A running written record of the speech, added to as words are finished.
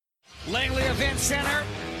Langley event center.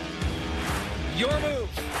 Your move.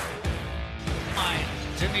 Fine.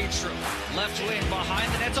 Dimitru. Left wing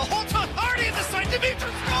behind the net. A hold to Hardy at the side.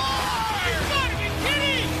 Dimitru scores! You've got to be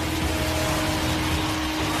kidding!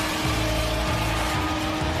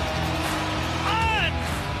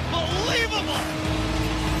 Unbelievable!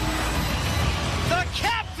 The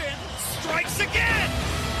captain strikes again!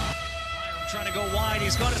 Byram trying to go wide.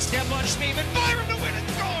 He's going to step on Schmiemann, and Byram to win and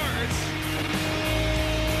scores!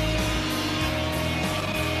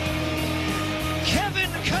 Kevin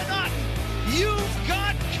Connaughton, you've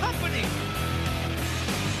got company.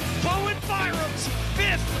 Bowen Byram's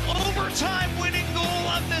 5th overtime winning goal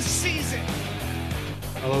of the season.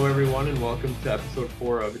 Hello, everyone, and welcome to episode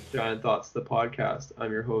 4 of Giant Thoughts, the podcast.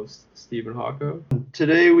 I'm your host, Stephen Hawko.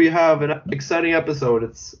 Today we have an exciting episode.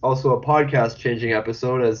 It's also a podcast-changing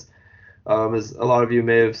episode, as a lot of you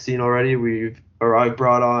may have seen already. I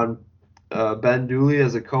brought on Ben Dooley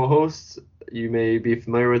as a co-host. You may be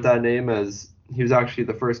familiar with that name, as he was actually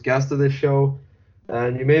the first guest of this show,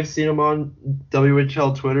 and you may have seen him on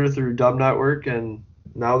WHL Twitter through Dub Network and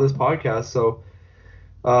now this podcast. So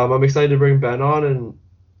I'm excited to bring Ben on and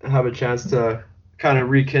have a chance to kind of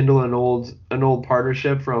rekindle an old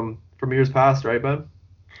partnership from years past, right, Ben?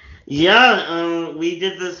 Yeah, we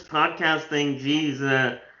did this podcast thing,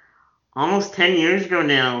 almost 10 years ago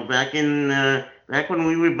now. Back when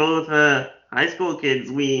we were both high school kids,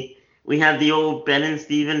 we had the old Ben and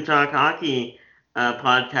Steven Talk Hockey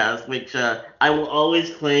podcast, which I will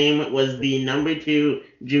always claim was the number 2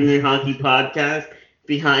 junior hockey podcast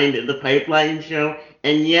behind the Pipeline Show.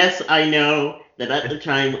 And yes, I know that at the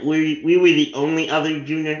time we were the only other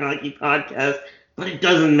junior hockey podcast, but it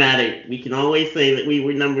doesn't matter. We can always say that we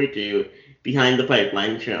were number 2 behind the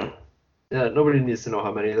Pipeline Show. Yeah, nobody needs to know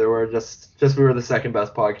how many there were. Just we were the second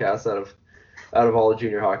best podcast out of all of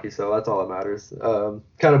junior hockey, so that's all that matters.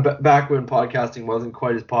 Kind of back when podcasting wasn't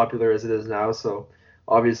quite as popular as it is now, so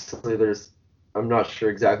obviously I'm not sure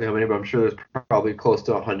exactly how many, but I'm sure there's probably close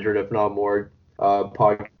to 100, if not more,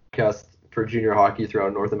 podcasts for junior hockey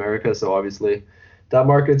throughout North America. So obviously that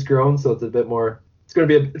market's grown, so it's going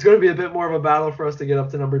to be a bit more of a battle for us to get up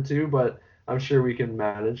to number 2, but I'm sure we can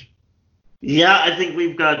manage. Yeah, I think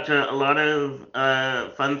we've got a lot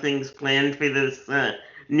of fun things planned for this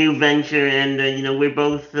new venture, and we're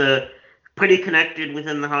both pretty connected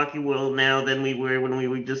within the hockey world now than we were when we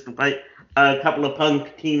were just a couple of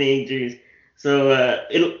punk teenagers. So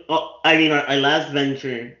our last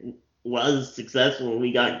venture was successful.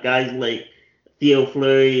 We got guys like Theo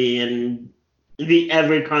Fleury and the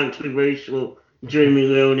ever controversial Jeremy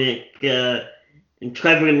Roenick, and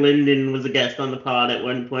Trevor Linden was a guest on the pod at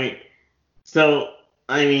one point. So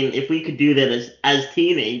if we could do that as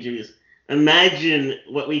teenagers, imagine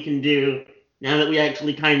what we can do now that we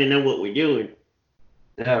actually kind of know what we're doing.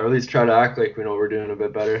 Yeah, or at least try to act like we know we're doing a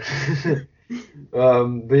bit better.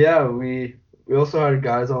 But yeah, we also had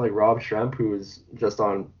guys on like Rob Schremp, who is just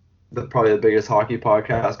on probably the biggest hockey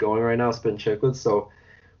podcast going right now, Spin Chicklets. So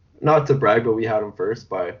not to brag, but we had him first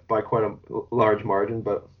by quite a large margin,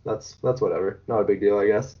 but that's whatever. Not a big deal, I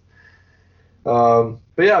guess. But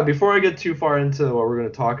yeah, before I get too far into what we're going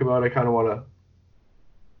to talk about, I kind of want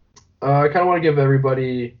to give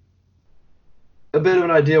everybody a bit of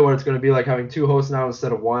an idea what it's going to be like having 2 hosts now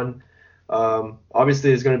instead of 1.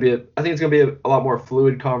 Obviously, I think it's going to be a lot more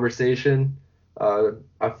fluid conversation.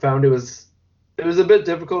 I found it was a bit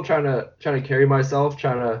difficult trying to carry myself,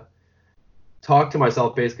 trying to talk to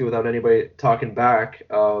myself basically without anybody talking back.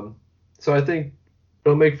 So I think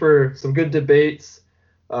it'll make for some good debates,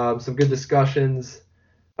 some good discussions.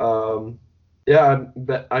 Yeah,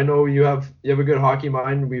 I know you have a good hockey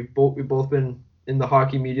mind. We've both been in the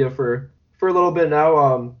hockey media for a little bit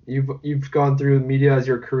now. You've gone through media as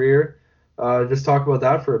your career. Just talk about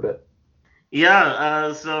that for a bit.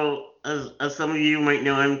 Yeah. So as some of you might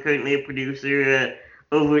know, I'm currently a producer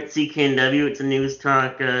over at CKNW. It's a news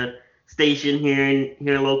talk station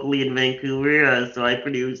here locally in Vancouver. So I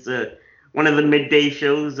produce one of the midday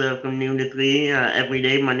shows from noon to 3 every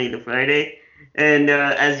day, Monday to Friday. And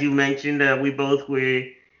as you mentioned, we both were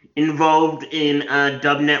involved in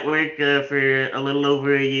Dub Network for a little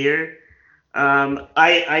over a year.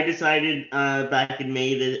 I decided back in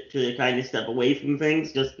May to kind of step away from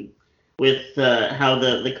things, just with how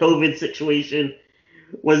the COVID situation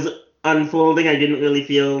was unfolding. I didn't really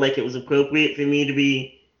feel like it was appropriate for me to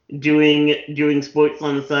be doing sports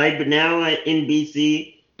on the side. But now in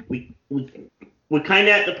BC, we're kind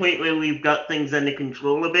of at the point where we've got things under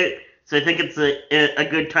control a bit. So I think it's a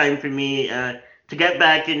good time for me to get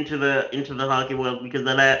back into the hockey world, because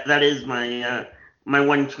that is my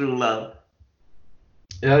one true love.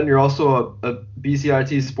 Yeah, and you're also a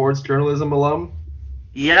BCIT sports journalism alum.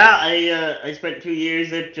 Yeah, I spent 2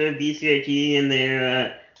 years at BCIT in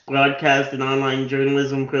their broadcast and online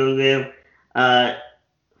journalism program. Uh,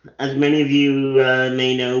 as many of you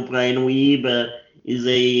may know, Brian Weeb is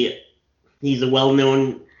a he's a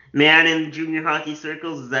well-known man in junior hockey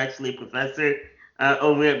circles. Is actually a professor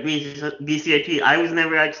over at BCIT. I was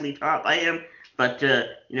never actually taught by him, but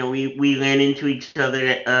we ran into each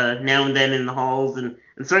other now and then in the halls, and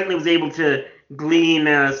certainly was able to glean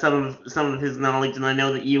some of his knowledge. And I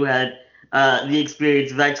know that you had the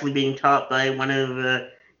experience of actually being taught by one of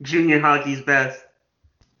junior hockey's best.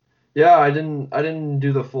 Yeah, I didn't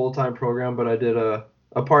do the full-time program, but I did a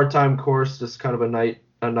part-time course, just kind of a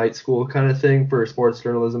night school kind of thing for sports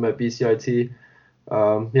journalism at BCIT.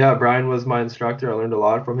 Yeah, Brian was my instructor. I learned a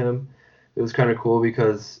lot from him. It was kind of cool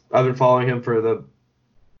because I've been following him for the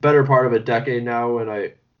better part of a decade now, and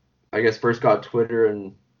I guess first got Twitter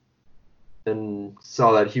and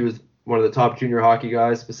saw that he was one of the top junior hockey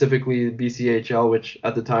guys, specifically BCHL, which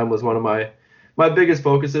at the time was one of my biggest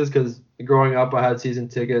focuses because growing up I had season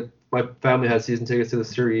ticket. My family had season tickets to the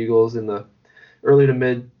Surrey Eagles in the early to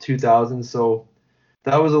mid 2000s, so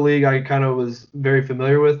that was a league I kind of was very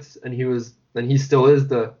familiar with, and he still is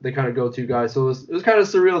the kind of go-to guy. So it was kind of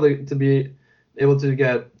surreal to be able to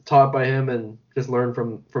get taught by him and just learn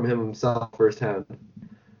from him himself firsthand.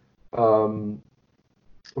 Um,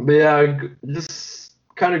 but yeah, just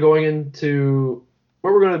kind of going into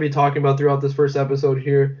what we're going to be talking about throughout this first episode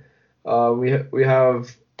here. We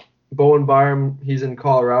have Bowen Byram. He's in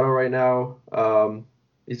Colorado right now.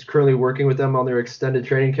 He's currently working with them on their extended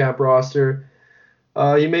training camp roster.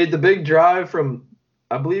 He made the big drive from,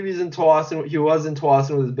 I believe he's in Tsawwassen. He was in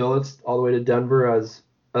Tsawwassen with his billets all the way to Denver, as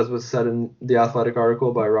was said in the Athletic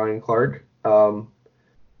article by Ryan Clark.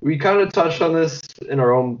 We kind of touched on this in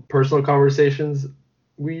our own personal conversations.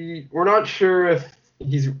 We're not sure if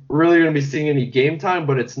he's really going to be seeing any game time,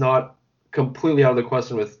 but it's not completely out of the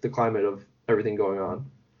question with the climate of everything going on.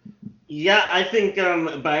 Yeah, I think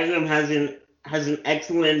Byram has an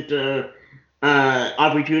excellent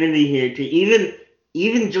opportunity here to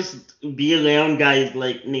even just be around guys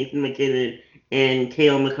like Nathan MacKinnon and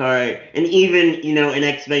Cale Makar, and even an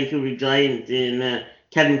ex-Vancouver Giant in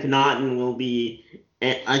Kevin Connaughton will be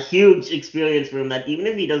a huge experience for him. That even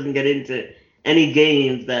if he doesn't get into any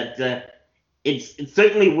games, that it's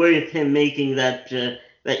certainly worth him making that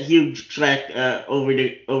huge trek over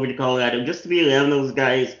to Colorado just to be around those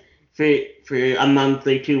guys for a month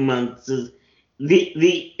or 2 months.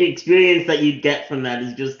 The experience that you get from that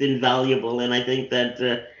is just invaluable, and I think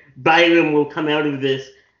that Byram will come out of this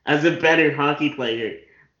as a better hockey player,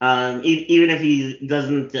 even if he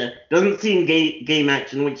doesn't see game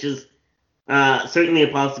action, which is certainly a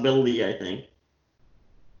possibility, I think.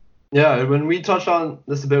 Yeah, when we touched on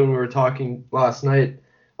this a bit when we were talking last night,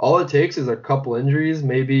 all it takes is a couple injuries,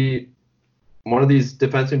 maybe one of these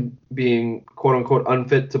defensemen being quote-unquote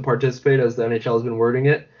unfit to participate, as the NHL has been wording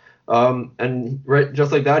it. And right,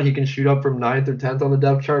 just like that, he can shoot up from 9th or 10th on the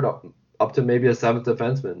depth chart up to maybe a 7th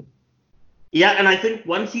defenseman. Yeah, and I think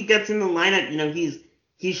once he gets in the lineup,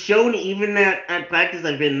 he's shown even at practice.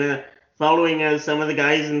 I've been following some of the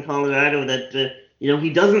guys in Colorado that he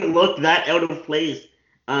doesn't look that out of place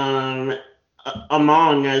among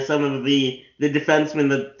some of the defensemen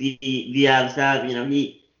that the Avs have.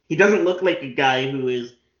 He doesn't look like a guy who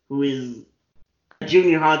is a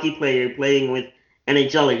junior hockey player playing with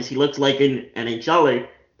NHLers. He looks like an NHLer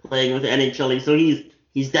playing with NHLers. So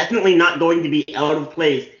he's definitely not going to be out of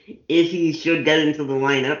place if he should get into the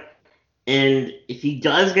lineup. And if he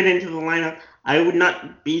does get into the lineup, I would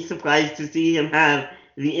not be surprised to see him have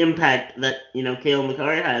the impact that Cale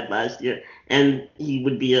Makar had last year, and he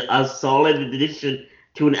would be a solid addition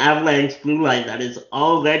to an Avalanche blue line that is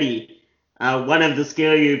already one of the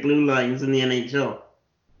scarier blue lines in the NHL.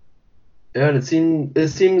 Yeah, and it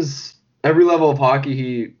seems every level of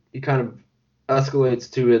hockey he kind of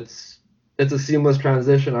escalates to. It's a seamless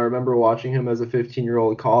transition. I remember watching him as a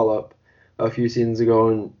 15-year-old call up a few seasons ago,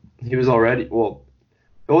 and he was already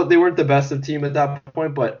they weren't the best of team at that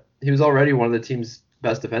point, but he was already one of the team's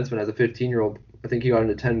best defensemen as a 15-year-old. I think he got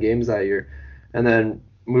into 10 games that year, and then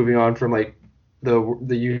moving on from like the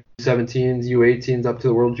U17s, U18s up to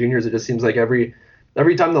the World Juniors, it just seems like every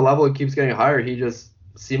time the level keeps getting higher, he just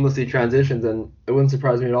seamlessly transitions, and it wouldn't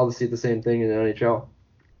surprise me at all to see the same thing in the NHL.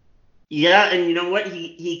 Yeah, and you know what?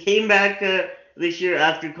 He came back this year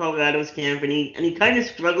after Colorado's camp, and he kind of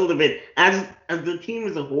struggled a bit as the team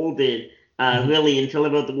as a whole did, really until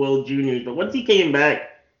about the World Juniors. But once he came back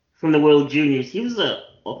from the World Juniors, he was a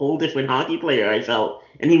whole different hockey player, I felt,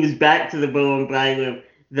 and he was back to the Bowen Byram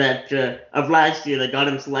that of last year that got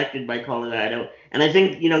him selected by Colorado. And I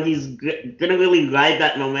think he's gonna really ride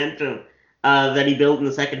that momentum that he built in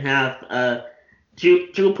the second half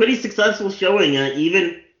to a pretty successful showing.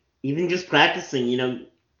 Even just practicing,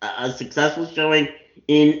 a successful showing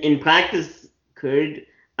in practice could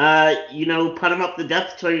put him up the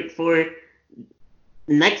depth chart for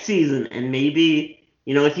next season. And maybe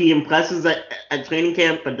if he impresses at training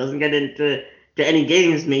camp but doesn't get into any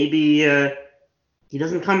games, maybe he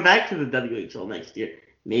doesn't come back to the WHL next year.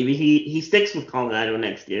 Maybe he sticks with Colorado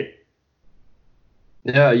next year.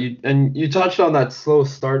 Yeah, you touched on that slow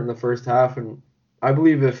start in the first half, and I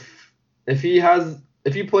believe if he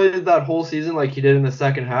played that whole season like he did in the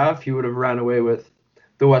second half, he would have ran away with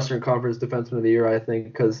the Western Conference Defenseman of the Year, I think,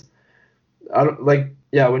 because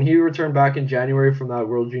when he returned back in January from that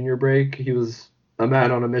World Junior break, he was a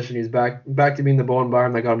man on a mission. He's back to being the Bowen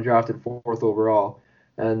Byram that got him drafted 4th overall,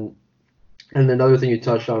 and another thing you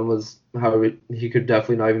touched on was how he could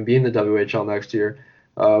definitely not even be in the WHL next year.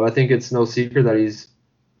 I think it's no secret that he's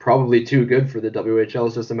probably too good for the WHL.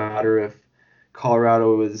 It's just a matter if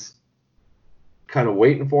Colorado is kind of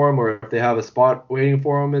waiting for him, or if they have a spot waiting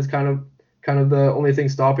for him is kind of the only thing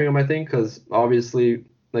stopping him, I think, because obviously,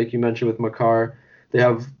 like you mentioned with Makar, they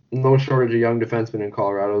have no shortage of young defensemen in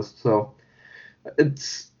Colorado. So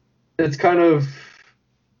it's kind of,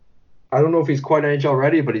 I don't know if he's quite NHL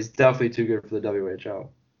ready, but he's definitely too good for the WHL.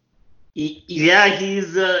 Yeah,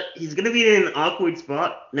 he's going to be in an awkward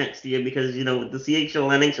spot next year because, with the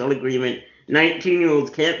CHL-NHL agreement, 19-year-olds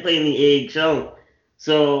can't play in the AHL.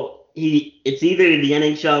 So it's either the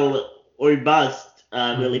NHL or bust,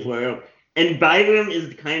 really, for him. And Byram is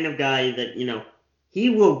the kind of guy that, he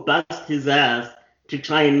will bust his ass to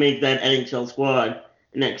try and make that NHL squad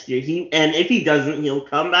next year. And if he doesn't, he'll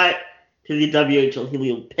come back to the WHL. He'll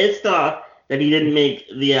be pissed off that he didn't make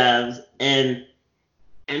the Avs, and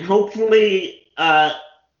hopefully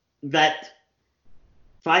that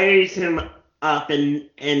fires him up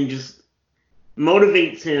and just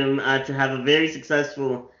motivates him to have a very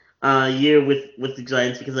successful year with the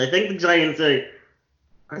Giants, because I think the Giants are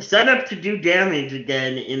set up to do damage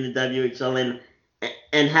again in the WHL,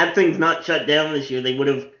 and had things not shut down this year, they would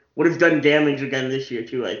have done damage again this year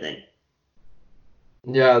too, I think.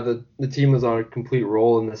 Yeah, the team was on a complete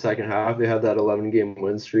roll in the second half. They had that 11-game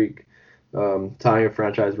win streak, tying a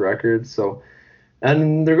franchise record. So,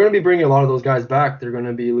 and they're going to be bringing a lot of those guys back. They're going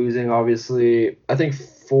to be losing, obviously, I think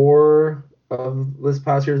 4 of this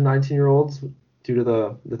past year's 19-year-olds due to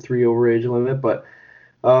the 3 overage limit. But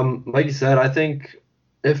like you said, I think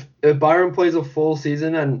if Byram plays a full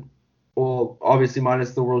season, and well, obviously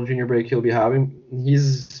minus the World Junior break he'll be having,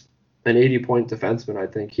 he's an 80-point defenseman, I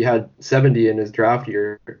think. He had 70 in his draft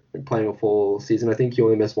year playing a full season. I think he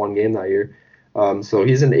only missed 1 game that year. So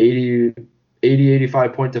he's an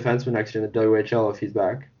 85-point defenseman next year in the WHL if he's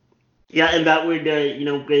back. Yeah, and that would,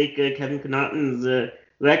 break Kevin Connaughton's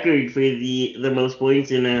record for the most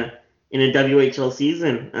points in a WHL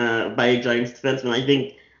season by a Giants defenseman. I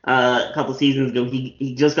think a couple seasons ago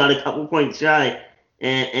he just got a couple points shy,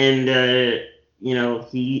 and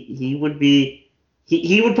he would be.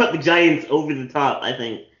 He would put the Giants over the top, I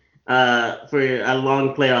think, for a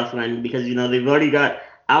long playoff run, because, they've already got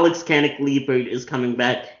Alex Kanek-Liepert is coming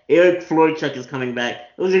back. Eric Florchuk is coming back.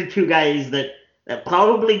 Those are 2 guys that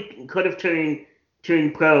probably could have turned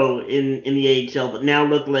pro in the AHL, but now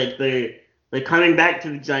look like they're coming back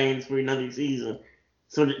to the Giants for another season.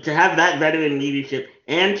 So to have that veteran leadership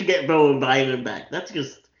and to get Bowen Byram back, that's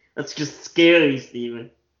just scary,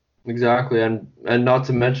 Steven. Exactly, and not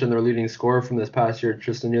to mention their leading scorer from this past year,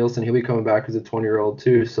 Tristan Nielsen. He'll be coming back as a 20-year-old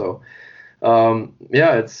too. So,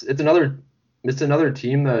 it's another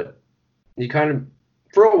team that you kind of,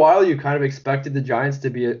 for a while, you kind of expected the Giants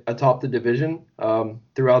to be atop the division.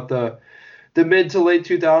 Throughout the mid to late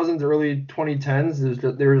 2000s, early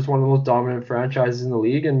 2010s, they were just one of the most dominant franchises in the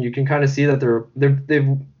league, and you can kind of see that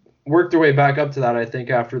they've worked their way back up to that. I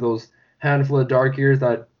think after those handful of dark years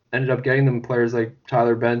that ended up getting them players like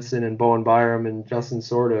Tyler Benson and Bowen Byram and Justin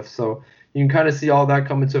Sordiff. So you can kind of see all that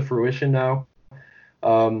coming to fruition now.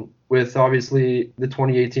 With obviously the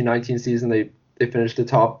 2018-19 season, they finished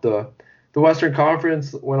atop the Western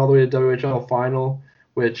Conference, went all the way to WHL final,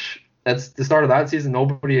 which that's the start of that season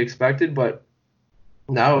nobody expected, but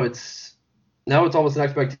now it's almost an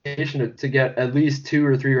expectation to get at least 2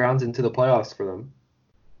 or 3 rounds into the playoffs for them.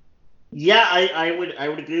 Yeah, I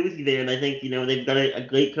would agree with you there, and I think they've got a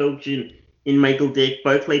great coach in Michael Dick.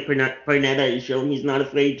 Barclay Pernetta has shown he's not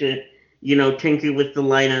afraid to tinker with the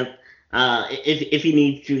lineup if he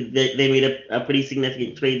needs to. They made a pretty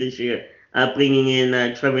significant trade this year, bringing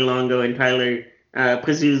in Trevor Longo and Tyler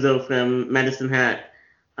Prezzuzo from Medicine Hat.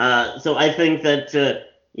 So I think that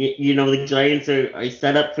the Giants are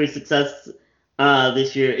set up for success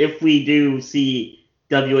this year if we do see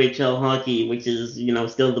WHL hockey, which is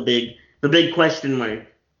still the big question mark.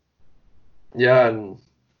 Yeah, and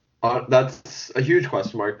that's a huge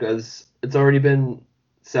question mark because it's already been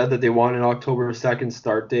said that they want an October 2nd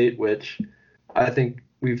start date, which I think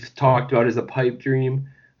we've talked about as a pipe dream.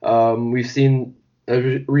 We've seen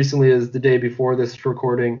as recently as the day before this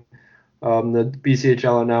recording, the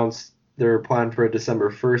BCHL announced their plan for a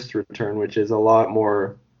December 1st return, which is a lot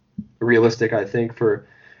more realistic, I think, for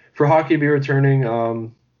hockey to be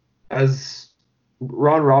returning. As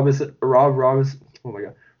Ron Robinson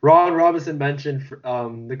mentioned,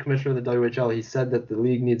 the commissioner of the WHL, he said that the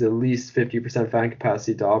league needs at least 50% fan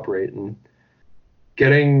capacity to operate, and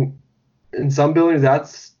getting in some buildings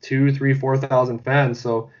that's 2,000, 3,000, 4,000 fans.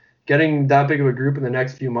 So getting that big of a group in the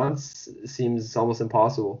next few months seems almost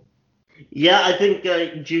impossible. Yeah, I think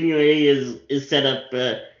Junior A is set up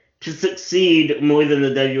to succeed more than the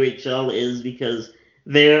WHL is because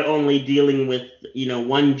they're only dealing with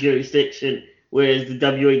one jurisdiction, whereas the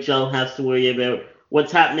WHL has to worry about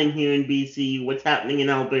what's happening here in BC, what's happening in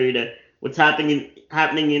Alberta, what's happening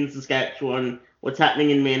in Saskatchewan, what's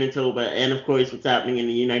happening in Manitoba, and of course what's happening in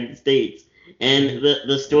the United States. And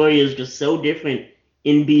the story is just so different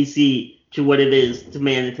in BC to what it is to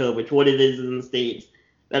Manitoba, to what it is in the States.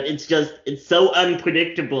 That it's so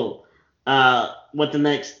unpredictable what the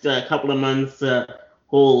next couple of months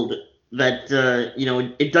hold that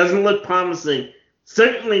it doesn't look promising.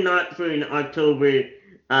 Certainly not for an October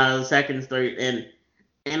 2nd start, and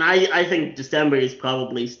I think December is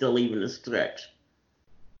probably still even a stretch.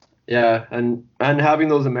 Yeah, and having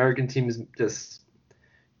those American teams just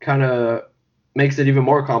kind of makes it even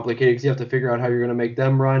more complicated because you have to figure out how you're going to make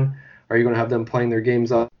them run. Are you going to have them playing their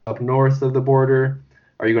games up north of the border?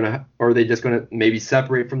 Or are they just going to maybe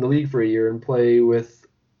separate from the league for a year and play with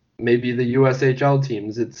maybe the USHL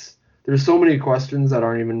teams? There's so many questions that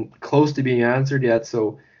aren't even close to being answered yet.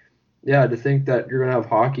 So yeah, to think that you're going to have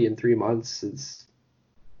hockey in 3 months it's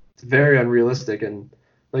very unrealistic. And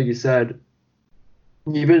like you said,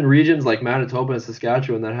 even regions like Manitoba and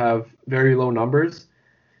Saskatchewan that have very low numbers,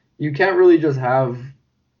 you can't really just have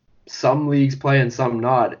some leagues play and some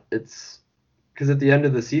not. It's because at the end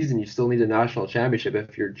of the season, you still need a national championship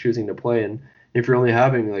if you're choosing to play. And if you're only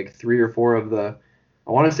having like 3 or 4 of I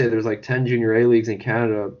want to say there's like 10 Junior A leagues in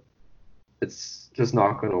Canada, it's just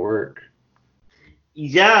not going to work.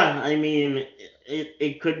 Yeah, I mean,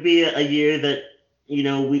 it could be a year that,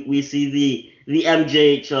 we see the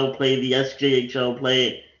MJHL play, the SJHL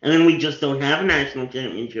play, and then we just don't have a national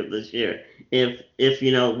championship this year if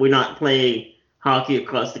we're not playing hockey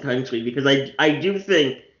across the country. Because I do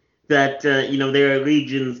think that there are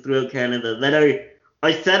regions throughout Canada that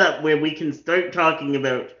are set up where we can start talking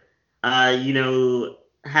about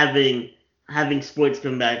having sports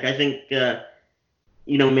come back. I think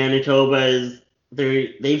Manitoba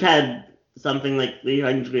they've had something like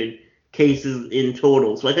 300 cases in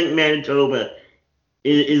total. So I think Manitoba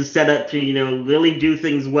is set up to really do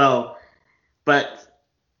things well, but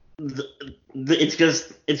it's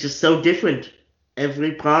just so different.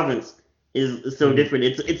 Every province is so different.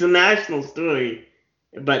 It's a national story,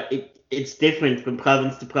 but it's different from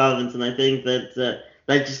province to province, and I think that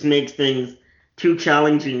that just makes things too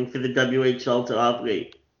challenging for the WHL to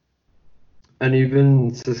operate. And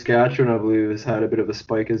even Saskatchewan, I believe, has had a bit of a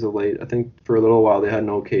spike as of late. I think for a little while they had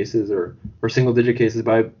no cases or single-digit cases,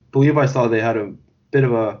 but I believe I saw they had a bit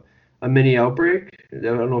of a mini outbreak. I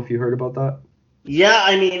don't know if you heard about that. Yeah,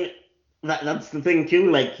 I mean, that's the thing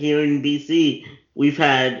too. Like here in BC, we've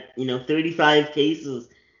had 35 cases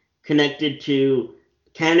connected to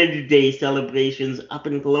Canada Day celebrations up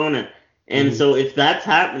in Kelowna, and so if that's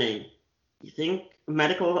happening, you think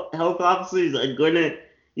medical health officers are gonna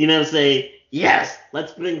say, yes,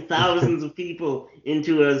 let's bring thousands of people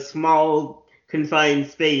into a small, confined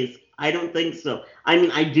space? I don't think so. I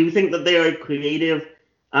mean, I do think that there are creative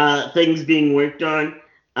things being worked on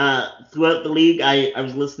throughout the league. I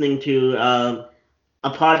was listening to a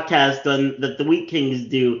podcast that the Wheat Kings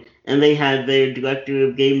do, and they had their director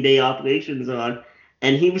of game day operations on,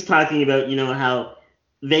 and he was talking about, how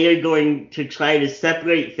they are going to try to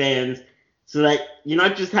separate fans so that you're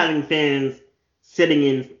not just having fans sitting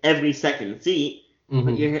in every second seat,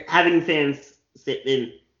 but you're having fans sit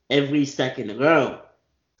in every second row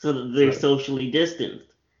so that they're socially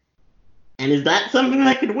distanced. And is that something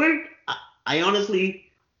that could work? I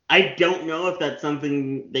honestly, I don't know if that's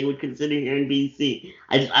something they would consider here in BC.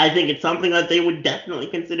 I think it's something that they would definitely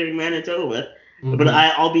consider in Manitoba, but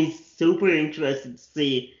I'll be super interested to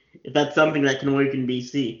see if that's something that can work in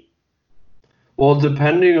BC. Well,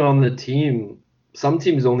 depending on the team, some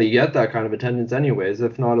teams only get that kind of attendance anyways,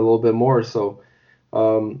 if not a little bit more. So,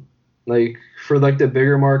 like for like the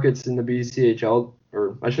bigger markets in the BCHL,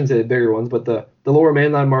 or I shouldn't say the bigger ones, but the lower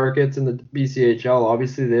mainland markets in the BCHL,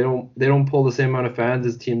 obviously they don't pull the same amount of fans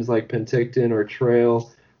as teams like Penticton or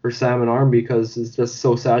Trail or Salmon Arm because it's just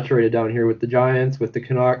so saturated down here with the Giants, with the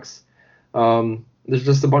Canucks. There's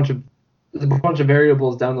just a bunch of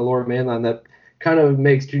variables down the lower mainland that kind of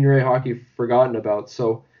makes junior A hockey forgotten about.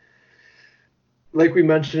 So, like we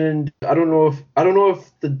mentioned, I don't know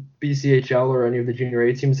if the BCHL or any of the junior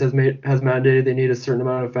A teams has mandated they need a certain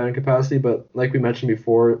amount of fan capacity, but like we mentioned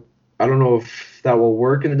before, I don't know if that will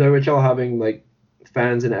work in the WHL having like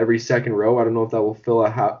fans in every second row. I don't know if that will fill a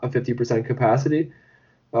 50% capacity.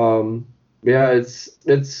 Yeah, it's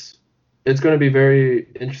going to be very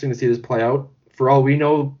interesting to see this play out. For all we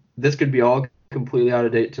know, this could be all completely out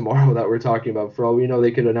of date tomorrow that we're talking about. For all we know,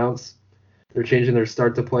 they could announce they're changing their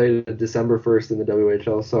start to play to December 1st in the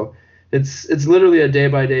WHL. So it's literally a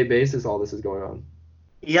day-by-day basis all this is going on.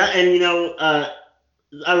 Yeah, and a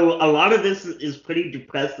lot of this is pretty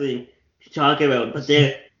depressing to talk about, but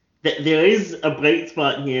there is a bright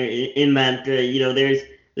spot here in that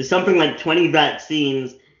there's something like 20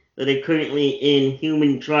 vaccines that are currently in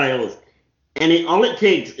human trials, and all it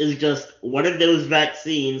takes is just one of those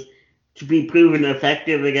vaccines to be proven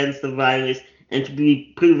effective against the virus and to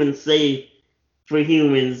be proven safe for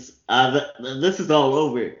humans. This is all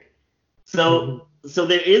over. So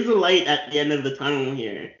there is a light at the end of the tunnel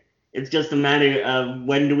here. It's just a matter of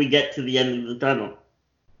when do we get to the end of the tunnel.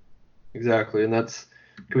 Exactly, and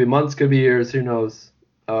could be months, could be years, who knows.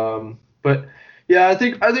 But yeah, I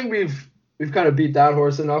think we've kind of beat that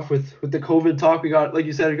horse enough with the COVID talk. We got, like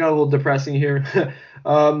you said, it got a little depressing here.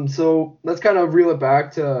 So let's kind of reel it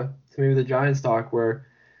back to maybe the Giants talk, where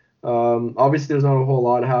obviously there's not a whole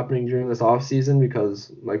lot happening during this off season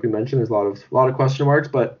because, like we mentioned, there's a lot of question marks.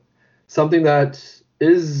 But something that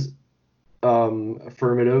is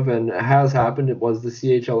affirmative and has happened, it was the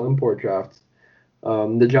CHL import draft.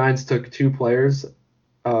 The Giants took two players,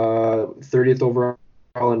 30th overall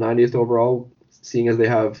and 90th overall, seeing as they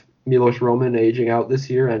have Milos Roman aging out this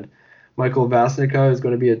year and Michael Vasnica is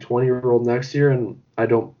going to be a 20-year-old next year. And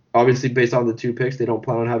obviously based on the two picks, they don't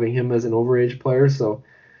plan on having him as an overage player. So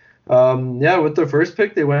yeah, with their first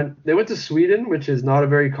pick, they went to Sweden, which is not a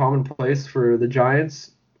very common place for the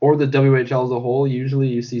Giants or the WHL as a whole. Usually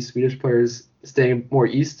you see Swedish players staying more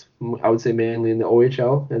east, I would say mainly in the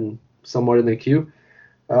OHL and somewhat in the Q.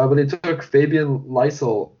 But they took Fabian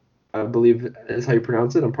Lysell, I believe is how you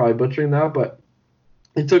pronounce it. I'm probably butchering that, but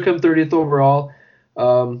they took him 30th overall.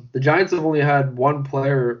 The Giants have only had one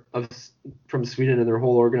player from Sweden in their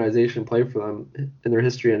whole organization play for them in their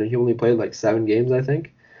history, and he only played like 7 games, I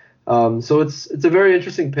think. So it's a very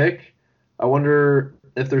interesting pick. I wonder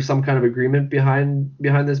if there's some kind of agreement behind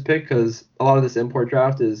this pick, because a lot of this import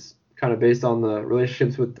draft is kind of based on the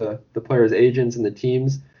relationships with the players' agents and the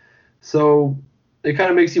teams. So it kind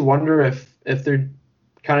of makes you wonder if they're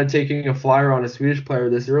kind of taking a flyer on a Swedish player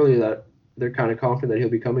this early, that they're kind of confident that he'll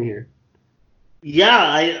be coming here. Yeah,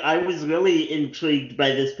 I was really intrigued by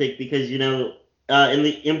this pick because, in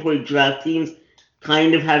the import draft, teams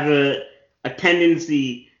kind of have a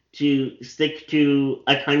tendency to stick to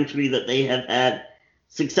a country that they have had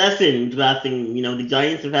success in drafting. The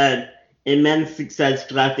Giants have had immense success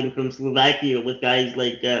drafting from Slovakia with guys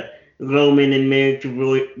like Roman and Marek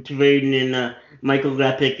Tverden and Michael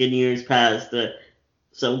Repik in years past.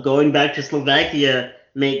 So going back to Slovakia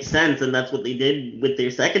makes sense, and that's what they did with their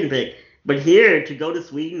second pick. But here, to go to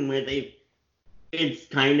Sweden, where it's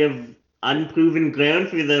kind of unproven ground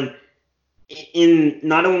for them, in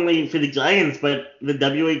not only for the Giants but the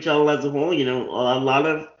WHL as a whole.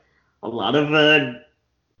 A lot of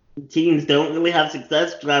teams don't really have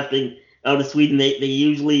success drafting out of Sweden. They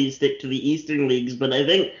usually stick to the Eastern leagues. But I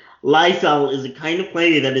think Lysell is a kind of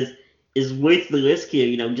player that is worth the risk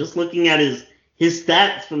here. Just looking at his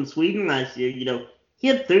stats from Sweden last year, he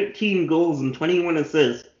had 13 goals and 21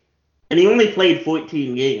 assists. And he only played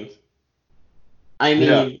 14 games. I mean,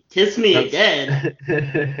 yeah, kiss me again,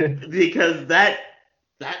 because that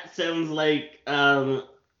sounds like a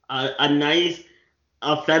nice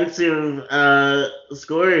offensive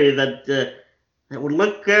scorer that would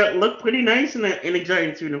look pretty nice in a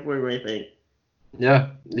Giants uniform, I think. Yeah,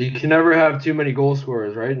 you can never have too many goal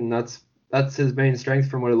scorers, right? And that's his main strength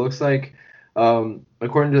from what it looks like.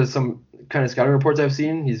 According to some kind of scouting reports I've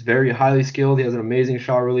seen, he's very highly skilled. He has an amazing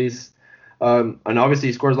shot release. And obviously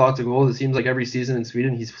he scores lots of goals. It seems like every season in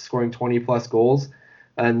Sweden he's scoring 20 plus goals,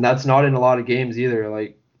 and that's not in a lot of games either.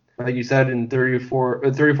 Like like you said, in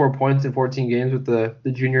 34 points in 14 games with the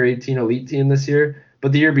junior 18 elite team this year.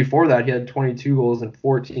 But the year before that, he had 22 goals in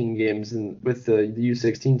 14 games with the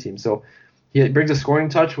U16 team. So he brings a scoring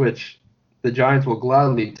touch, which the Giants will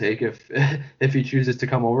gladly take if if he chooses to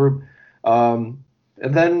come over. And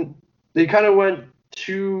then they kind of went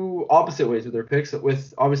two opposite ways with their picks.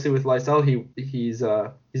 With Lysell, he's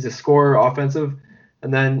a scorer, offensive.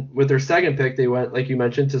 And then with their second pick, they went, like you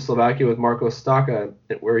mentioned, to Slovakia with Marko Staka,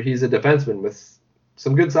 where he's a defenseman with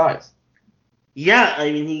some good size. Yeah,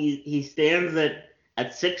 I mean he stands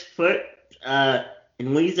at 6 foot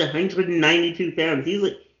and weighs 192 pounds.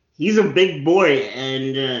 He's a big boy,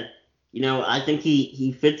 and I think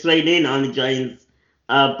he fits right in on the Giants'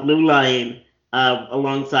 blue line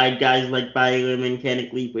alongside guys like Byram and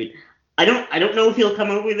Kennick Leipert. I don't know if he'll come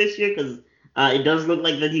over this year because it does look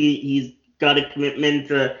like that he's got a commitment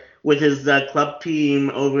with his club team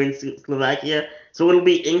over in Slovakia. So it'll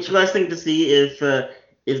be interesting to see if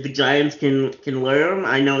the Giants can lure him.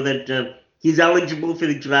 I know that he's eligible for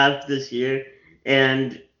the draft this year,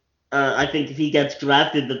 and I think if he gets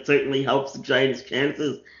drafted, that certainly helps the Giants'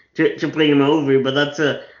 chances to bring him over. But that's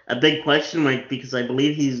a big question mark because I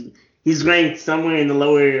believe he's ranked somewhere in the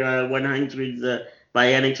lower 100s by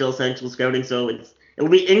NHL Central Scouting. So it'll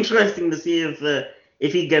be interesting to see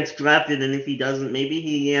if he gets drafted, and if he doesn't, maybe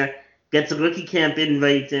he gets a rookie camp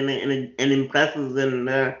invite and impresses,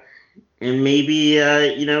 and maybe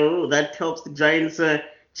that helps the Giants'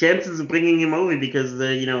 chances of bringing him over because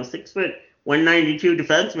 6 foot 192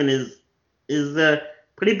 defenseman is a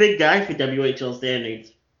pretty big guy for WHL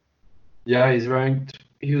standards. Yeah, he was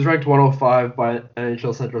ranked 105 by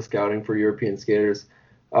NHL Central Scouting for European skaters.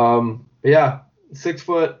 Yeah, 6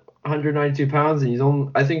 foot 192 pounds, and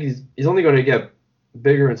I think he's only going to get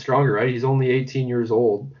bigger and stronger, right? He's only 18 years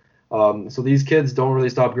old. So these kids don't really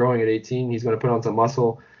stop growing at 18. He's going to put on some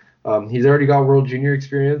muscle. He's already got World Junior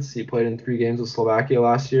experience. He played in 3 games with Slovakia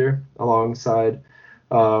last year alongside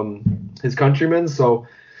his countrymen. So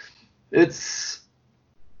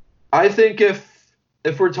I think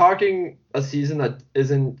if we're talking a season that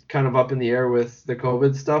isn't kind of up in the air with the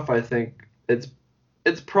COVID stuff, I think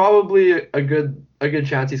it's probably a good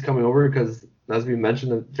chance he's coming over because, as we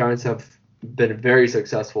mentioned, the Giants have been very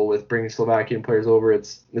successful with bringing Slovakian players over.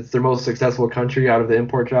 It's their most successful country out of the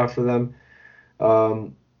import draft for them.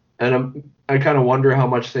 And I kind of wonder how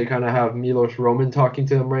much they kind of have Milos Roman talking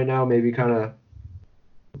to him right now, maybe kind of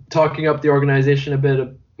talking up the organization a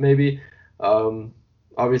bit, maybe.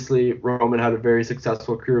 Obviously, Roman had a very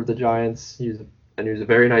successful career with the Giants. He was a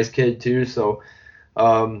very nice kid too. So,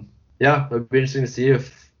 yeah, it'd be interesting to see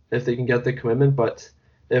if they can get the commitment. But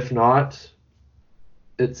if not,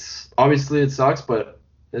 it sucks, but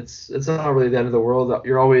it's not really the end of the world.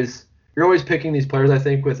 You're always picking these players, I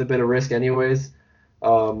think, with a bit of risk, anyways.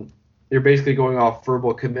 You're basically going off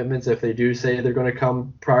verbal commitments if they do say they're going to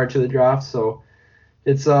come prior to the draft. So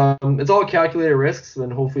it's all calculated risks,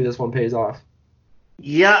 and hopefully this one pays off.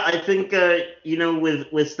 Yeah, I think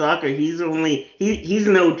with Stalker, he's an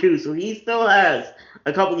 02, so he still has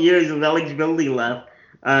a couple years of eligibility left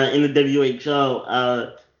in the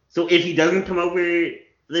WHL. So if he doesn't come over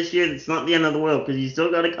this year, it's not the end of the world because you still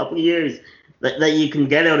got a couple years that you can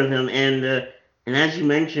get out of him. And as you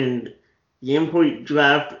mentioned, the import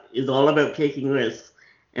draft is all about taking risks.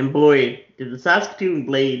 And boy, did the Saskatoon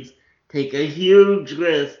Blades take a huge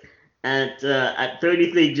risk at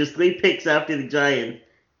 33, just 3 picks after the Giants.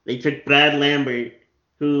 They took Brad Lambert,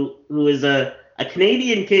 who is a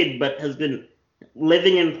Canadian kid but has been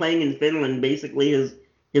living and playing in Finland basically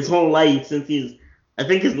his whole life since I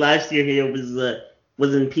think his last year here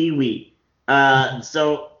was in Pee Wee.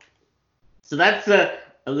 So that's a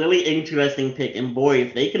really interesting pick. And boy,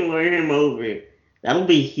 if they can lure him over, that'll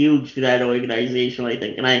be huge for that organization, I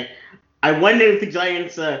think. And I wonder if the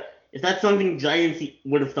Giants, if that's something Giants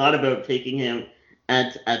would have thought about taking him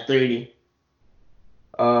at 30.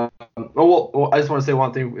 I just want to say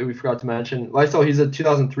one thing we forgot to mention. Lysell, he's a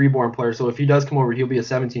 2003 born player, so if he does come over, he'll be a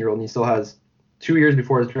 17-year-old, and he still has 2 years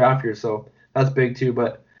before his draft year, so that's big too.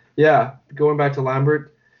 But yeah, going back to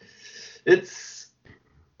Lambert, it's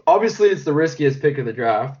the riskiest pick of the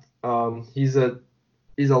draft. He's a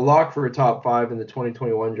lock for a top 5 in the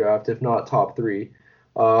 2021 draft, if not top 3.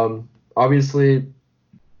 Obviously,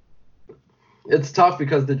 it's tough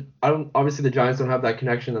because the Giants don't have that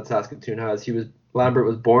connection that Saskatoon has. Lambert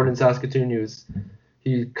was born in Saskatoon.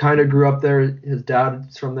 He kind of grew up there. His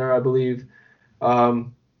dad's from there, I believe.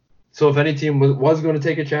 So if any team was going to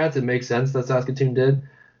take a chance, it makes sense that Saskatoon did.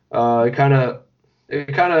 It kind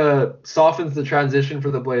of softens the transition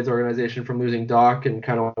for the Blades organization from losing Doc and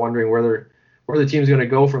kind of wondering where the team's going to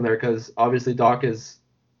go from there, because obviously Doc is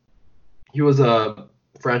he was a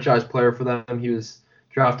franchise player for them. He was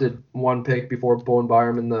drafted 1 pick before Bowen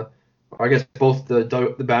Byram in I guess both the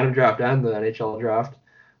Bantam draft and the NHL draft,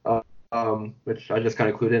 which I just kind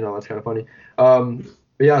of clued in on. That's kind of funny.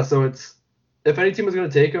 But yeah, so if any team was going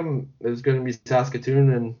to take him, it was going to be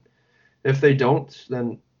Saskatoon, and if they don't,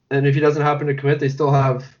 then and if he doesn't happen to commit, they still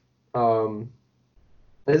have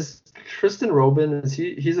is Tristan Robin,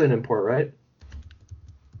 he's an import, right?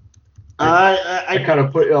 I kind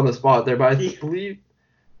of put you on the spot there, but I believe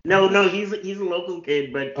no, he's a local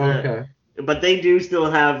kid, but okay. But they do still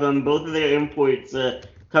have both of their imports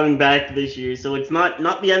coming back this year, so it's not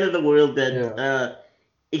the end of the world that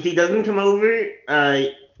if he doesn't come over,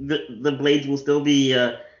 the Blades will still be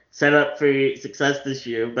set up for success this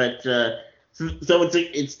year. But so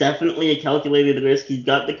it's definitely a calculated risk. He's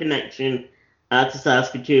got the connection to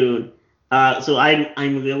Saskatoon, so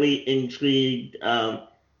I'm really intrigued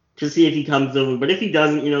to see if he comes over. But if he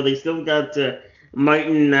doesn't, they still got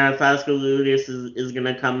Martin Fasco-Ludis is going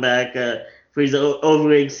to come back for his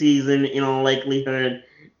overage season in all likelihood.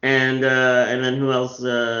 And then who else?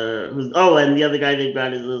 And the other guy they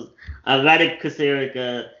brought is Radek Kasarik,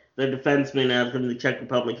 the defenseman from the Czech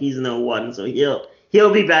Republic. He's an 0-1, so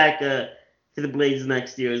he'll be back to the Blades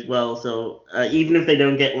next year as well. So even if they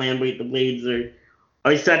don't get Lambert, the Blades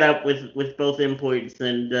are set up with both imports,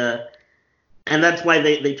 and that's why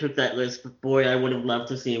they took that risk. But boy, I would have loved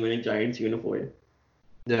to see him in a Giants uniform.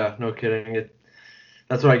 Yeah, no kidding.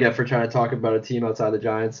 That's what I get for trying to talk about a team outside the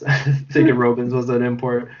Giants. Thinking Robins was an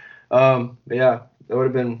import. But yeah, it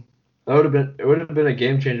would have been a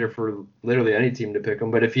game changer for literally any team to pick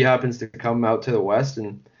him. But if he happens to come out to the West,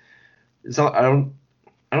 and I don't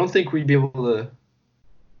think we'd be able to.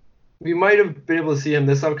 We might have been able to see him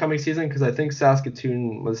this upcoming season because I think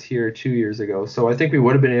Saskatoon was here 2 years ago. So I think we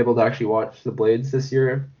would have been able to actually watch the Blades this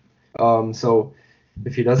year. So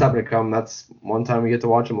if he does happen to come, that's one time we get to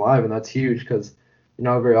watch him live, and that's huge because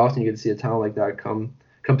not very often you get to see a talent like that come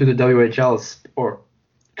through the WHL or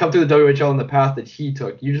come through the WHL in the path that he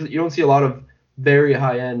took. Usually, you don't see a lot of very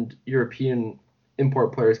high-end European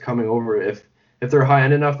import players coming over. If they're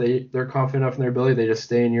high-end enough, they're confident enough in their ability, they just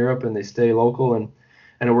stay in Europe and they stay local, and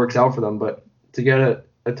it works out for them. But to get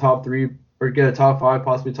a top 3 or get a top 5,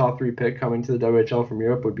 possibly top 3 pick coming to the WHL from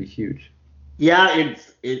Europe would be huge. Yeah,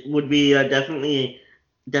 it would be definitely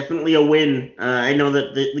a win. I know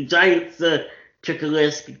that the Giants took a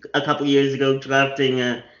risk a couple years ago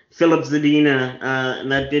drafting Philip Zadina,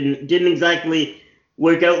 and that didn't exactly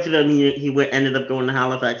work out for them. He ended up going to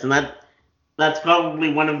Halifax, and that's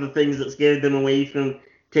probably one of the things that scared them away from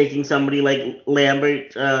taking somebody like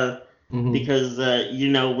Lambert, because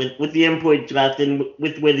with the import draft and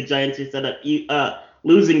with the way the Giants are set up,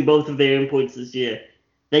 losing both of their imports this year,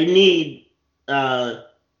 they need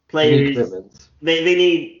players. They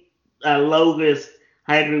need low risk,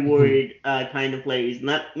 high reward kind of players, and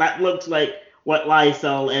that looks like what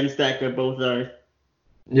Lysell and Stecker both are.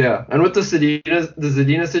 Yeah, and with the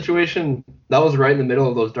Zadina situation, that was right in the middle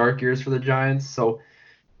of those dark years for the Giants, so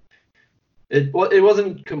it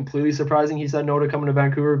wasn't completely surprising he said no to coming to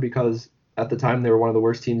Vancouver because at the time they were one of the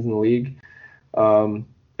worst teams in the league.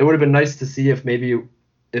 It would have been nice to see if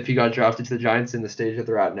he got drafted to the Giants in the stage that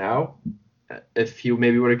they're at now. If he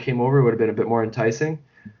maybe would have came over, it would have been a bit more enticing,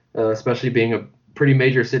 especially being a pretty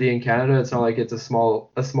major city in Canada. It's not like it's a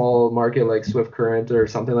small market like Swift Current or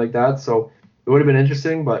something like that. So it would have been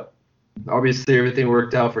interesting, but obviously everything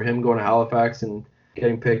worked out for him going to Halifax and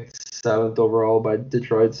getting picked 7th overall by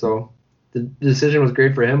Detroit. So the decision was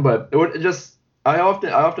great for him, but I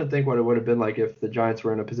often think what it would have been like if the Giants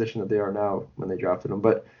were in a position that they are now when they drafted him.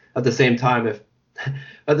 But at the same time,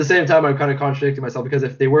 I'm kind of contradicting myself because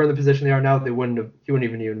if they were in the position they are now, he wouldn't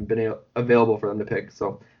even been available for them to pick.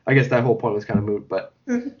 So I guess that whole point was kind of moot, but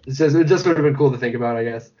it just would have been cool to think about, I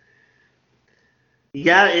guess.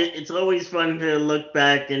 Yeah, it's always fun to look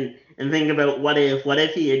back and think about what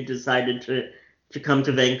if he had decided to come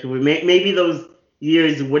to Vancouver. Maybe those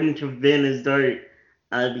years wouldn't have been as dark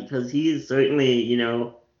because he is certainly,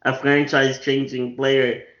 a franchise-changing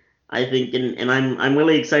player, I think, and I'm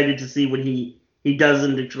really excited to see what he does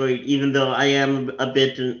in Detroit, even though I am a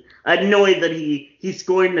bit annoyed that he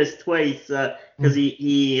scored us twice because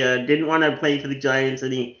he didn't want to play for the Giants,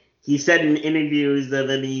 and he said in interviews that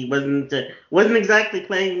he wasn't exactly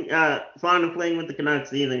fond of playing with the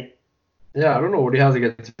Canucks either. Yeah, I don't know what he has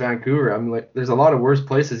against Vancouver. I'm like, there's a lot of worse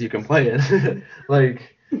places you can play in.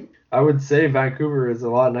 Like, I would say Vancouver is a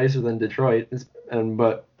lot nicer than Detroit,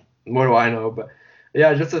 but what do I know? But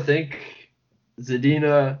yeah, just to think,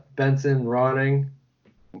 Zadina, Benson, Ronning,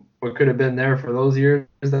 what could have been there for those years,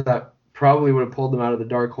 that probably would have pulled them out of the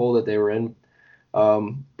dark hole that they were in.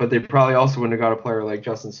 But they probably also wouldn't have got a player like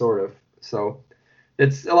Justin Sourdif. So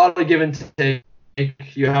it's a lot of give and take.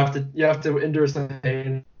 You have to endure some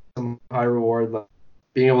pain, some high reward. Like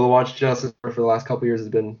being able to watch Justin for the last couple of years has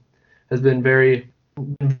been very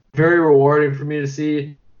rewarding for me to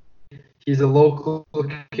see. He's a local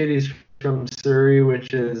kid. He's from Surrey,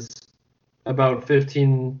 which is about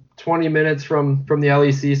 15, 20 minutes from the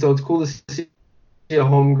LEC. So it's cool to see a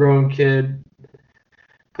homegrown kid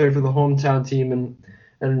play for the hometown team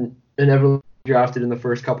and inevitably drafted in the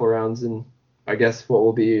first couple of rounds. And I guess what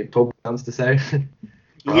will be Toby rounds to say.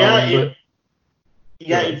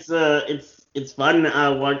 It's fun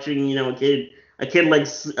watching a kid like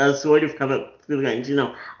sort of come up through the ranks.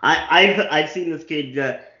 I've seen this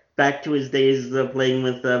kid back to his days playing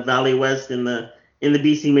with Valley West in the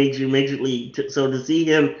BC Major League. So to see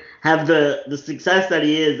him have the success that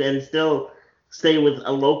he is and still stay with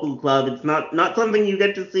a local club, it's not something you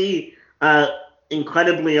get to see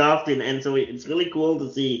incredibly often, and so it's really cool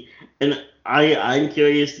to see. And I'm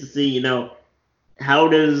curious to see, how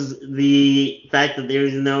does the fact that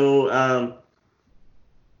there's no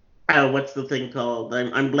what's the thing called?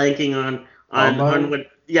 I'm blanking on what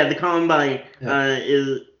the combine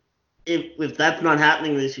is. If that's not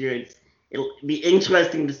happening this year, it'll be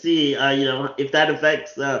interesting to see if that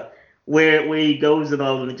affects where he goes at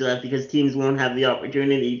all in the draft, because teams won't have the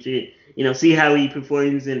opportunity to see how he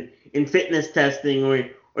performs in fitness testing or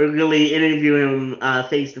really interview him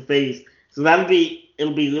face to face. So it'll be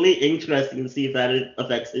really interesting to see if that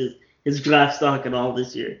affects his draft stock at all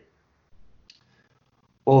this year.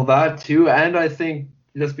 Well, that too, and I think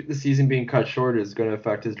just the season being cut short is going to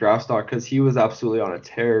affect his draft stock, because he was absolutely on a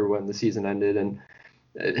tear when the season ended, and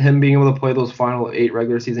him being able to play those final 8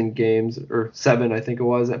 regular season games, or 7 I think it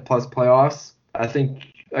was, plus playoffs, I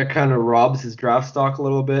think that kind of robs his draft stock a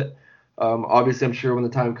little bit. Obviously, I'm sure when the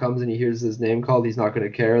time comes and he hears his name called, he's not going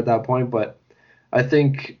to care at that point, but I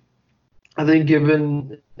think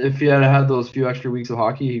given if he had those few extra weeks of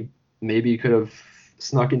hockey, maybe he could have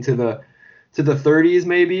snuck into the 30s,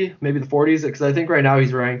 maybe the 40s, because I think right now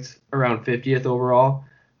he's ranked around 50th overall,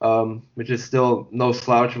 which is still no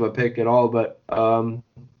slouch of a pick at all. But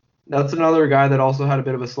that's another guy that also had a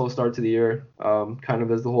bit of a slow start to the year, kind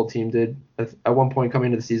of as the whole team did. At one point coming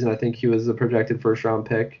into the season, I think he was a projected first-round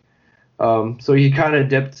pick. So he kind of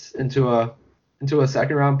dipped into a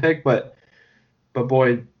second-round pick, but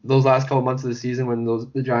boy, those last couple months of the season when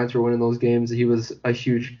the Giants were winning those games, he was a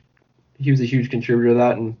huge contributor to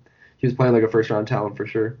that, and he was playing like a first-round talent for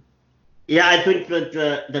sure. Yeah, I think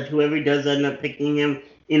that whoever does end up picking him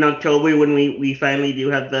in October, when we finally do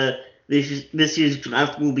have this year's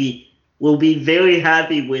draft, will be very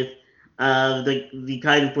happy with the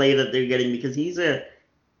kind of play that they're getting, because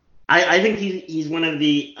I think he's one of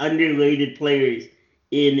the underrated players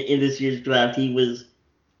in this year's draft. He was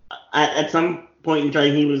at some point in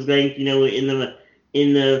time he was ranked in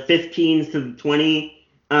the 15s to the 20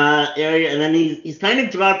 area, and then he's kind of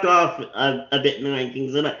dropped off a bit in the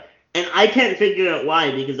rankings, and I can't figure out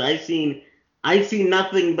why, because I've seen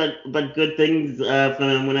nothing but good things from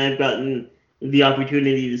him when I've gotten the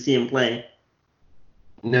opportunity to see him play.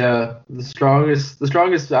 Yeah, the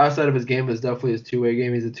strongest asset of his game is definitely his two-way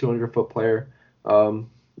game. He's a 200-foot player.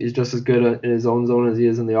 He's just as good in his own zone as he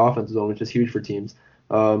is in the offensive zone, which is huge for teams.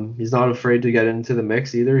 He's not afraid to get into the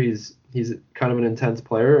mix either. He's kind of an intense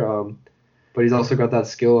player, but he's also got that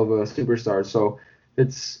skill of a superstar. So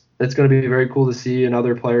it's going to be very cool to see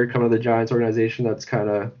another player come to the Giants organization that's kind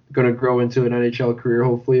of going to grow into an NHL career,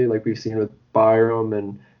 hopefully, like we've seen with Byram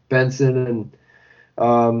and Benson.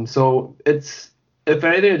 And so it's, if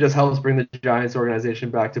anything, it just helps bring the Giants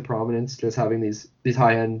organization back to prominence, just having these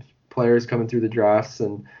high-end players coming through the drafts.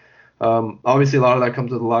 And obviously a lot of that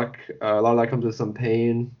comes with luck. A lot of that comes with some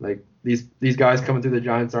pain. Like these guys coming through the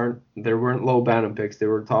Giants weren't low Bantam picks. They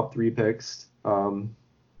were top 3 picks.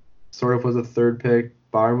 Sourdif was a 3rd pick.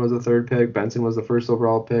 Byram was a 3rd pick. Benson was the 1st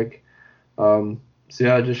overall pick. So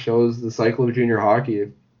yeah, it just shows the cycle of junior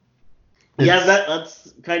hockey.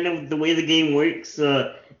 That's kind of the way the game works.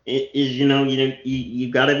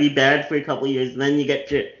 You got to be bad for a couple of years, and then you get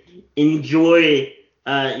to enjoy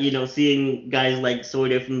seeing guys like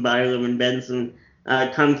Sourdif and Byram and Benson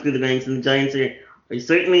come through the ranks, and the Giants are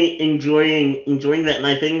certainly enjoying that. And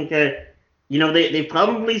I think they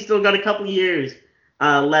probably still got a couple of years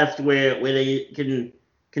left where they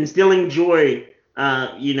can still enjoy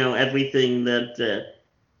everything that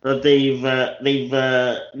they've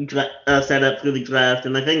set up through the draft.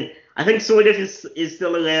 And I think Sourdif is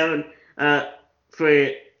still around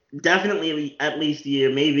for definitely at least a year,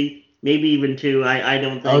 maybe even 2. I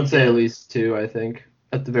don't think. I would say at least 2. I think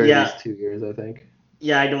at the very least 2 years. I think.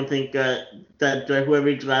 I don't think that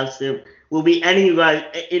whoever drafts him will be in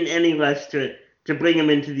any rush to bring him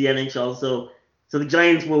into the NHL. So the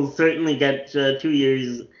Giants will certainly get 2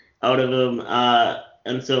 years out of him,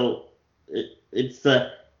 and so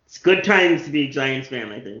it's good times to be a Giants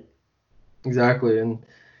fan, I think. Exactly, and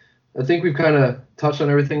I think we've kind of touched on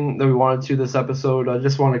everything that we wanted to this episode. I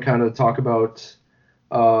just want to kind of talk about,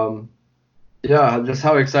 just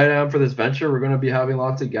how excited I am for this venture. We're going to be having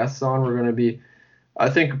lots of guests on. We're going to be, I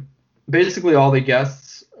think, basically all the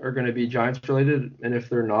guests are going to be Giants related, and if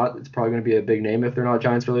they're not, it's probably going to be a big name if they're not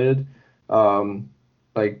Giants related.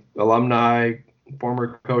 Like alumni,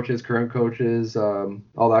 former coaches, current coaches,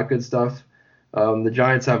 all that good stuff. The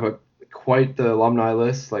Giants have quite the alumni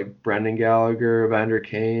list, like Brendan Gallagher, Evander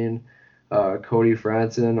Kane, Cody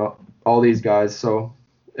Franson, all these guys. So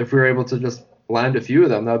if we were able to just land a few of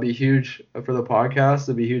them, that would be huge for the podcast.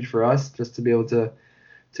 It'd be huge for us just to be able to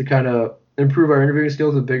kind of improve our interviewing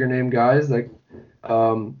skills with bigger name guys. But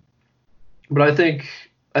I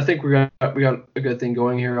think we got a good thing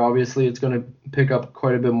going here. Obviously, it's going to pick up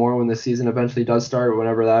quite a bit more when the season eventually does start,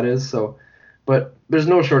 whenever that is. So, but there's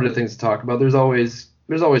no shortage of things to talk about. There's always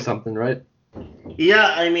something, right?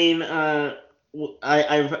 Yeah, I mean, I've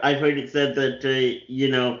heard it said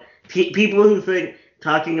that people who think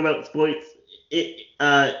talking about sports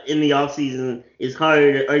in the off season is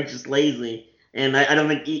hard are just lazy, and I don't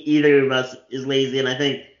think either of us is lazy, and I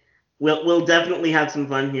think we'll definitely have some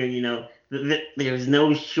fun here. There's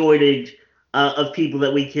no shortage of people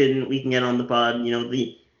that we can get on the pod.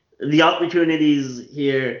 The opportunities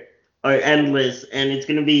here are endless, and it's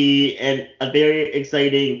going to be a very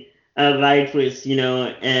exciting ride for us.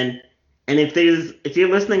 And if you're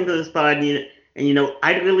listening to this pod,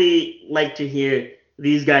 I'd really like to hear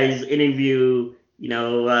these guys interview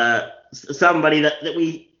somebody that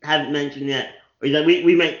we haven't mentioned yet, or that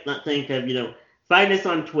we might not think of. Find us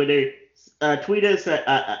on Twitter. Tweet us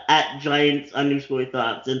at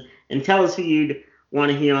Giants_thoughts and tell us who you'd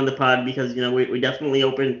want to hear on the pod, because we're definitely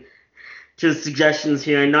open to suggestions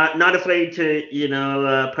here, and not afraid to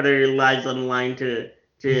put our lives on the line to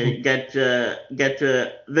get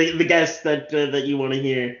the guests that you want to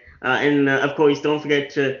hear, and of course don't forget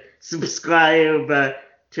to subscribe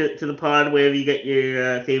to the pod wherever you get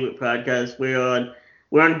your favorite podcast. We're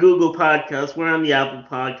on Google Podcasts, we're on the Apple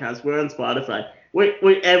Podcasts, we're on Spotify.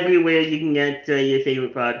 We're everywhere you can get your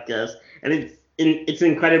favorite podcast, and it's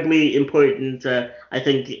incredibly important. I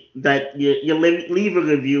think that you leave a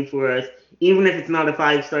review for us, even if it's not a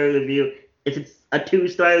 5-star review. If it's a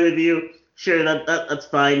 2-star review, sure, that's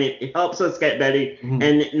fine. It helps us get better, mm-hmm.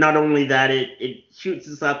 And not only that, it shoots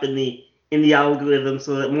us up in the algorithm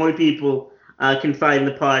so that more people can find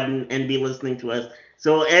the pod and be listening to us.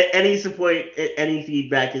 So any support, any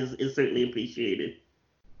feedback is certainly appreciated.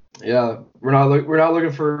 Yeah, we're not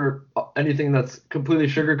looking for anything that's completely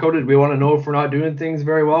sugar-coated. We want to know if we're not doing things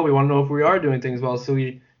very well. We want to know if we are doing things well, so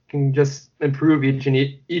we can just improve each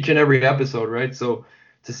and every episode, right? So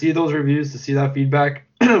to see those reviews, to see that feedback,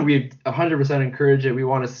 we 100% encourage it.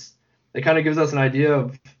 It kind of gives us an idea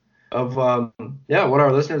of what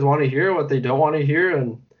our listeners want to hear, what they don't want to hear,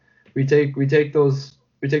 and we take those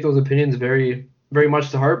opinions very, very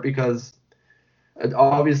much to heart, because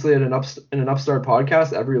obviously in an upstart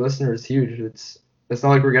podcast, every listener is huge. It's not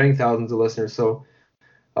like we're getting thousands of listeners, so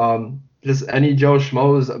just any Joe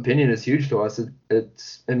Schmo's opinion is huge to us.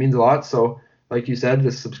 It means a lot. So like you said,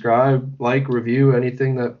 just subscribe, like, review,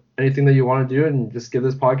 anything that you want to do, and just give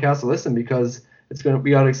this podcast a listen, because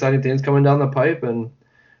we got exciting things coming down the pipe, and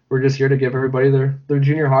we're just here to give everybody their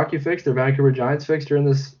junior hockey fix, their Vancouver Giants fix during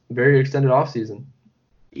this very extended off season.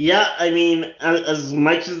 Yeah, I mean, as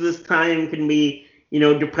much as this time can be,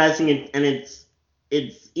 depressing, and it's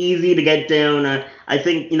easy to get down. I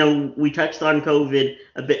think, we touched on COVID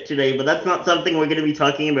a bit today, but that's not something we're going to be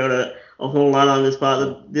talking about a whole lot on this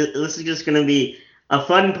pod. This is just going to be a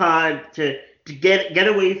fun pod to get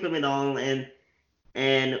away from it all,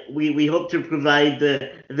 and we hope to provide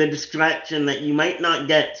the distraction that you might not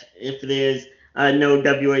get if there's no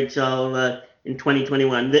WHL in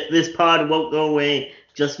 2021. This pod won't go away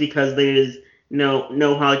just because there's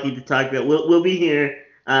no hockey to talk about. We'll be here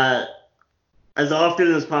as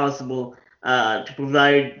often as possible to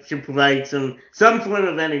provide some form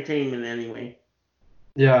of entertainment anyway.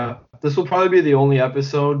 Yeah, this will probably be the only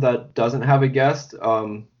episode that doesn't have a guest.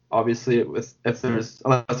 Obviously, unless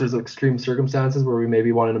there's extreme circumstances where we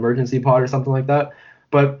maybe want an emergency pod or something like that.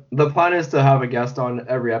 But the plan is to have a guest on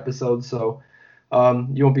every episode, so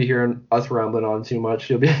you won't be hearing us rambling on too much.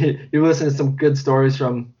 You'll listen to some good stories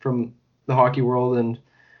from the hockey world and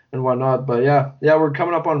whatnot. But yeah, we're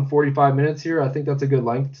coming up on 45 minutes here. I think that's a good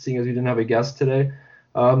length, seeing as we didn't have a guest today.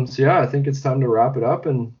 So yeah, I think it's time to wrap it up.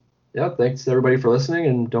 And yeah, thanks everybody for listening.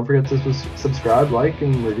 And don't forget to subscribe, like,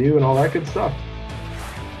 and review, and all that good stuff.